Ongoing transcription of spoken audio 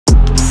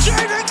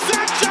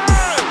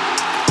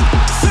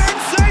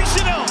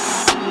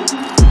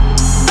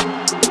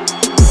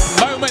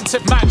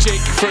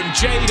from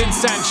Jadon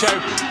Sancho.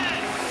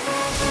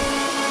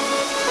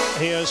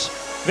 Here's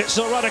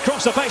Witsel right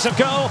across the face of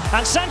goal,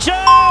 and Sancho!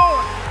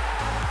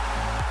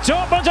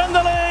 Dortmund in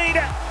the lead,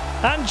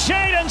 and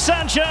Jadon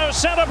Sancho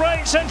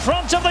celebrates in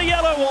front of the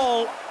yellow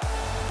wall.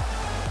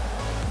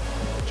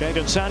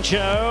 Jadon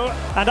Sancho,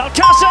 and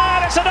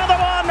Alcácer, it's another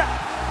one!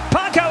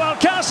 Paco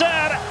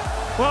Alcácer,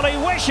 well, he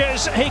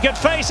wishes he could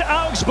face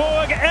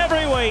Augsburg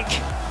every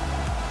week.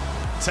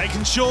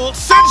 Taken short,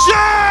 Sancho!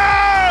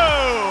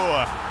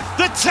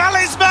 The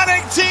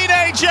talismanic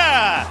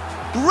teenager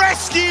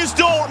rescues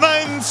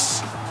Dortmund.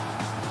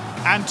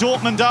 And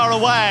Dortmund are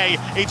away.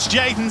 It's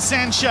Jadon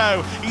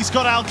Sancho. He's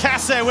got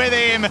Alcácer with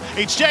him.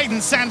 It's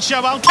Jadon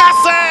Sancho,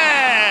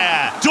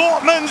 Alcácer!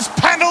 Dortmund's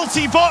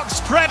penalty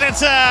box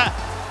predator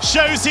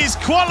shows his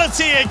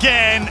quality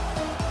again.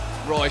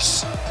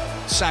 Royce,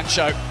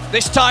 Sancho.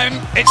 This time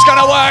it's going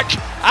to work.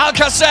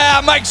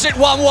 Alcácer makes it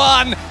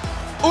 1-1.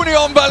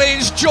 Union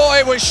Berlin's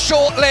joy was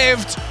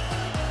short-lived.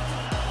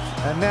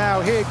 And now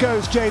here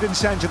goes Jadon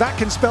Sancho. That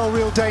can spell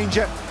real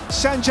danger.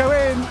 Sancho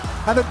in,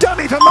 and a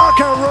dummy for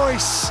Marco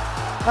Reus.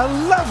 A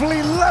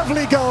lovely,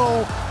 lovely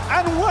goal.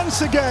 And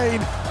once again,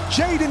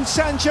 Jadon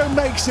Sancho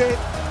makes it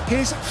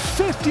his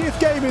 50th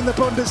game in the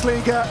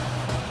Bundesliga.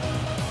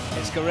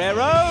 It's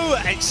Guerrero,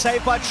 it's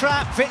saved by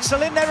Trapp,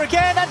 Witsel in there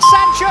again, and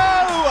Sancho!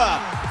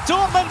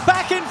 Dortmund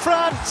back in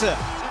front.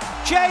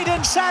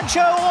 Jadon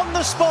Sancho on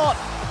the spot.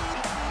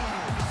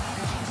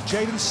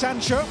 Jadon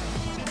Sancho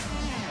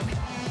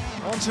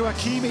onto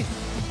Hakimi.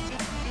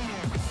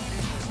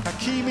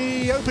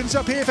 Hakimi opens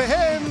up here for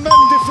him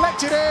and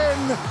deflected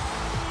in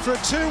for a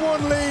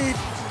 2-1 lead.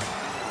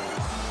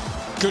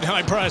 Good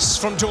high press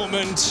from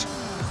Dortmund.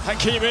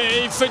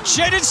 Hakimi for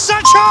Jadon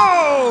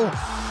Sancho!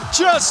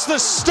 Just the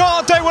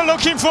start they were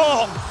looking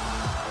for.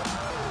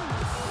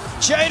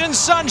 Jadon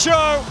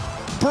Sancho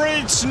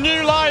breathes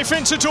new life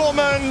into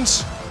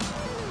Dortmund.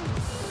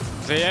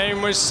 The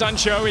aim was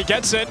Sancho, he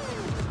gets it.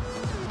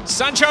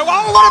 Sancho,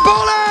 oh, what a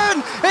ball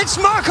in! It's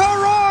Marco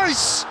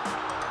Reus!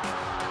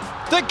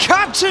 The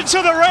captain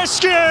to the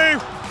rescue!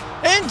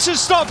 Into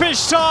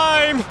stoppage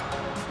time!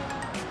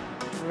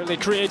 Really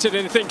created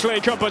anything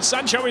clear-cut, but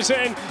Sancho is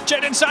in.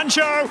 Jadon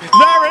Sancho,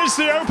 there is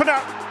the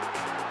opener!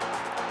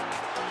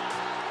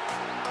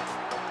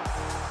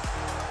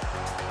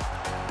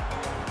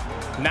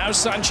 Now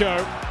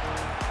Sancho.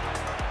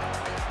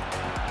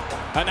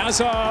 And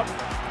Hazard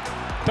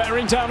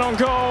bearing down on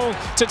goal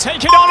to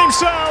take it on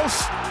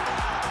himself!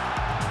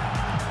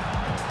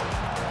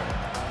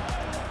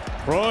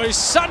 Royce,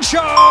 Sancho!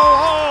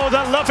 Oh,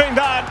 they're loving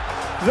that!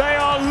 They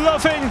are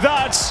loving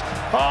that!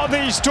 Are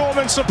these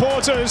Dortmund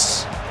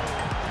supporters?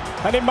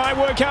 And it might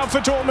work out for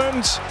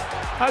Dortmund.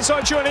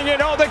 Hazard joining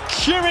in. Oh, the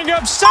queuing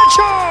up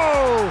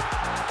Sancho!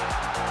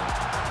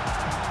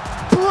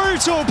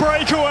 Brutal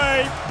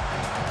breakaway!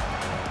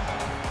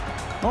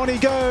 On he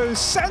goes,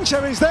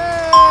 Sancho is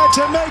there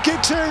to make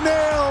it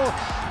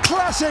 2-0.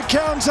 Classic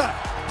counter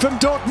from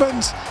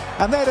Dortmund.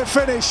 And there to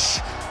finish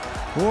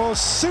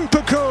was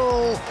super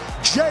cool,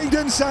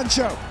 Jadon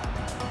Sancho.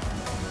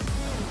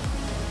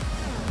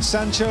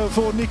 Sancho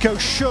for Nico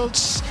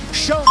Schultz.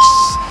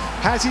 Schultz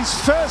has his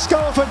first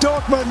goal for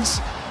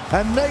Dortmund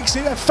and makes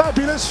it a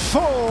fabulous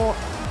 4.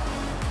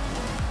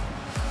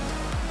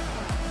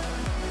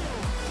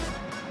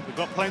 We've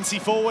got plenty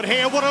forward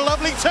here. What a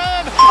lovely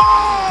turn.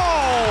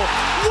 Oh,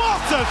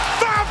 what a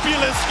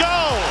fabulous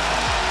goal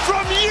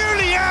from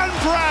Julian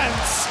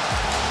Brandt.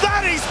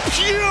 That is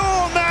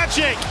pure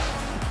magic.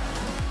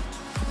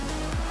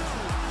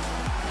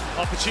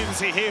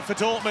 Opportunity here for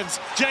Dortmund.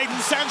 Jadon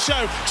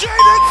Sancho.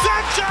 Jadon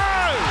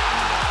Sancho!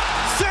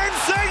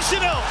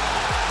 Sensational!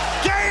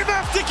 Game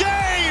after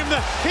game,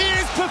 he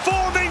is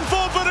performing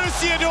for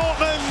Borussia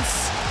Dortmund.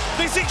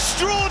 This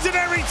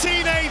extraordinary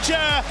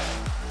teenager.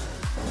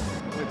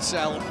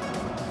 Witsel,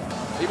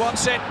 he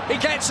wants it, he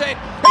gets it,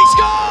 he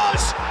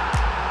scores!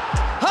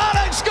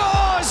 Haaland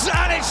scores,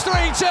 and it's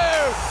 3-2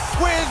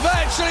 with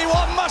virtually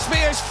what must be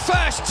his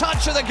first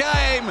touch of the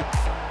game.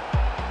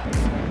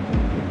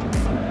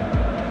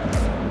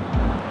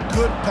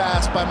 Good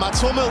pass by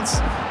Mats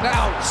Hummels.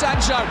 Now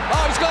Sancho,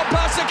 oh, he's got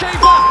past the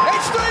keeper,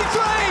 it's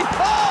 3-3!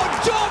 Oh,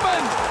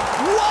 Dortmund,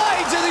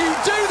 why do you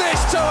do this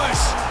to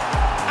us?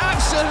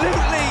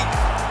 Absolutely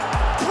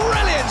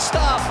brilliant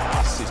stuff.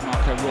 This is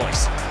Marco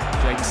Reus.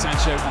 Jadon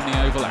Sancho on the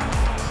overlap.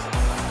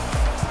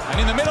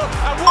 And in the middle,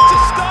 and what a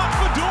start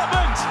for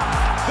Dortmund!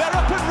 They're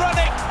up and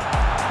running!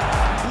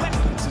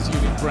 This is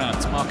Julian Brandt,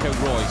 Marco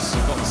Reus,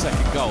 who got the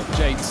second goal.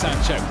 Jadon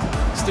Sancho,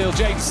 still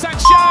Jadon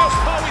Sancho!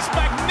 Oh, it's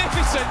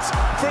magnificent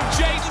from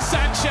Jadon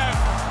Sancho!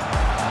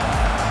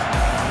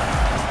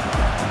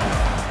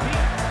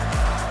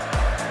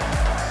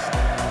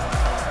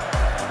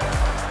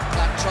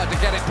 Tried to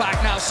get it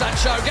back now,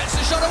 Sancho gets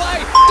the shot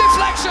away,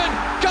 deflection,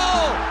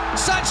 goal!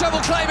 Sancho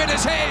will claim it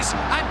as his,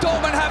 and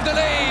Dortmund have the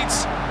lead.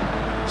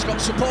 He's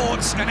got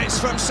support, and it's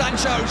from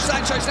Sancho.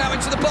 Sancho's now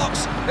into the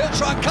box, he'll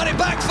try and cut it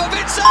back for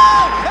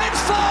Witsel!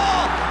 It's 4!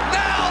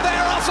 Now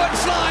they're off and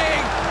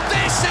flying!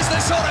 This is the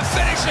sort of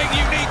finishing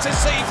you need to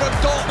see from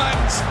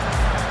Dortmund.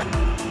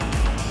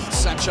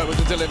 Sancho Sancho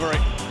with the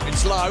delivery.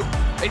 It's low,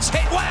 it's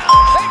hit well,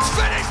 it's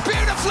finished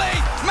beautifully!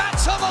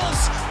 Mats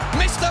Hummels,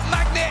 Mr.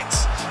 Magnet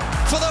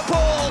for the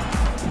ball.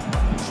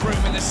 There's room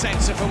in the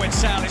centre for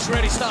Witsel. It's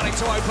really starting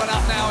to open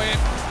up now here.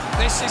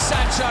 This is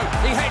Sancho,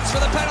 he heads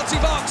for the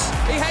penalty box,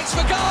 he heads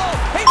for goal,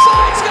 he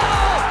finds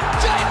goal!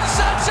 Jadon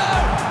Sancho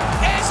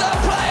is a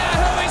player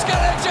who is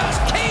going to just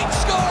keep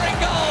scoring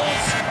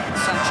goals!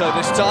 Sancho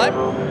this time,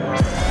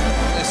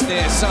 this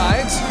near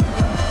side.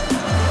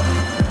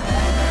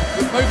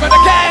 Good movement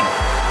again,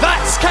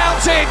 that's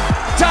counted!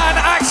 Dan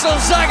Axel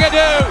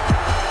Zagadou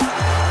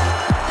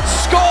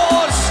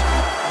scores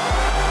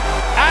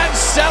and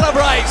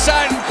celebrates,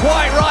 and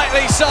quite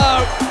rightly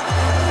so.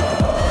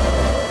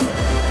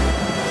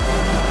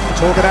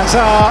 Torgan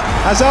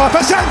Hazard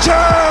for Sancho,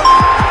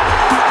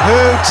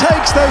 who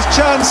takes those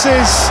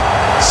chances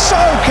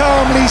so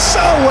calmly,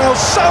 so well,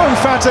 so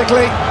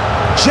emphatically.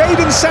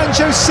 Jadon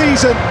Sancho's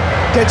season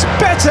gets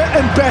better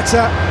and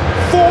better.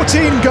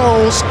 14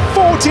 goals,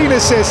 14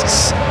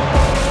 assists.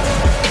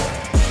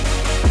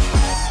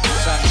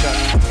 Sancho,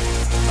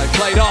 they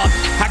played on,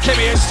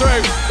 Hakimi is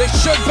through. This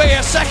should be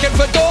a second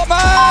for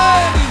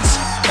Dortmund.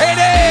 It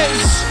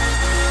is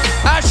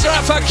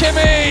Achraf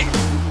Hakimi.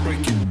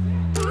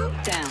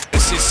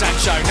 This is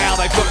Sancho, now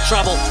they've got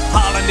trouble.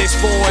 Haaland is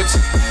forwards.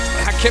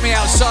 Hakimi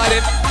outside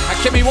him.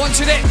 Hakimi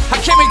wanted it.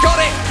 Hakimi got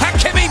it.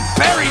 Hakimi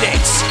buried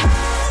it.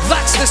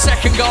 That's the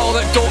second goal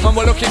that Dortmund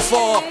were looking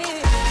for.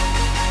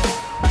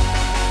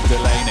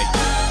 Delaney.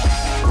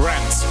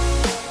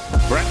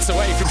 Brandt's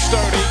away from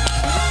Stody.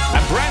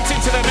 And Brandt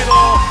into the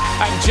middle.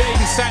 And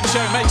Jadon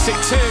Sancho makes it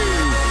 2.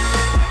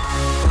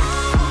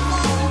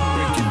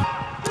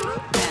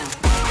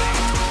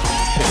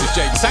 This is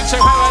Jadon Sancho,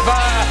 however.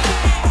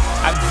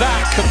 And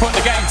that could put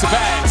the game to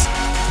bed.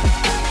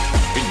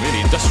 Been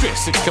really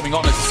industrious since coming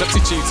on as a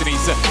substitute, and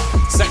he's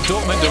sent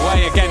Dortmund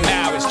away again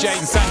now. It's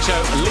Jadon Sancho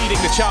leading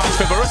the charge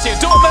for Borussia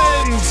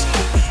Dortmund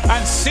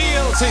and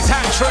seals his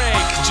hat-trick.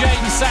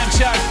 Jadon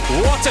Sancho,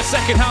 what a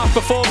second-half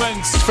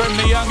performance from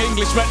the young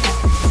Englishman.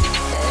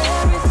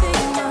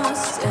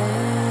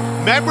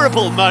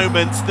 Memorable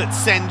moments that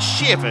send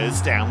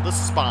shivers down the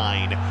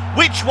spine.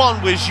 Which one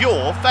was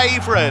your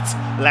favourite?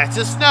 Let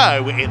us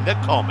know in the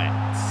comments.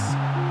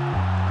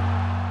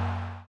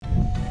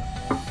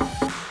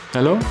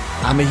 Hello?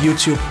 I'm a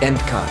YouTube end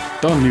card.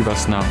 Don't leave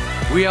us now.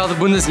 We are the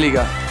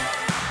Bundesliga.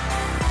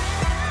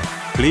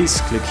 Please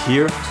click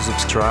here to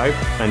subscribe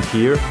and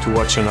here to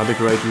watch another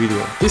great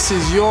video. This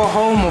is your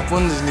home of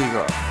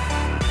Bundesliga.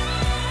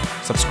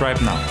 Subscribe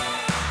now.